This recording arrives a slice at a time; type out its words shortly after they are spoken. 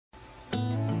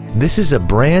This is a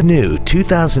brand new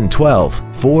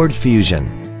 2012 Ford Fusion.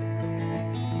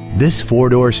 This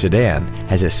four-door sedan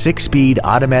has a 6-speed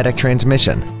automatic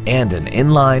transmission and an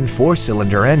inline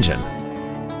 4-cylinder engine.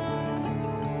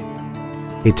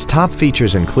 Its top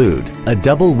features include a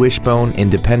double wishbone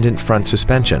independent front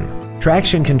suspension,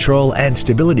 traction control and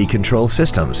stability control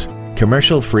systems,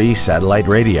 commercial-free satellite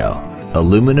radio,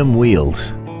 aluminum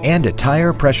wheels, and a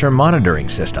tire pressure monitoring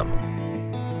system.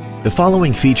 The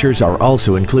following features are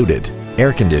also included: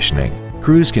 air conditioning,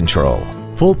 cruise control,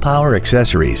 full power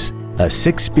accessories, a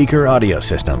 6-speaker audio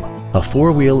system, a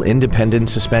 4-wheel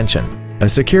independent suspension, a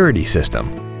security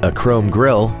system, a chrome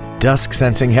grille, dusk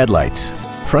sensing headlights,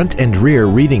 front and rear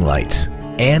reading lights,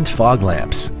 and fog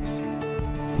lamps.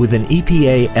 With an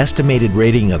EPA estimated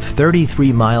rating of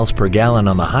 33 miles per gallon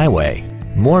on the highway,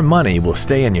 more money will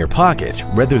stay in your pocket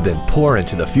rather than pour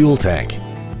into the fuel tank.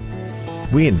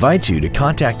 We invite you to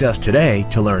contact us today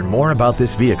to learn more about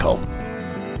this vehicle.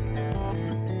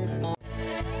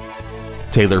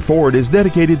 Taylor Ford is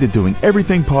dedicated to doing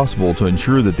everything possible to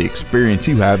ensure that the experience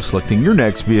you have selecting your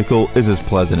next vehicle is as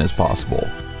pleasant as possible.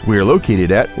 We are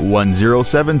located at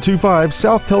 10725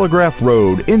 South Telegraph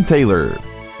Road in Taylor.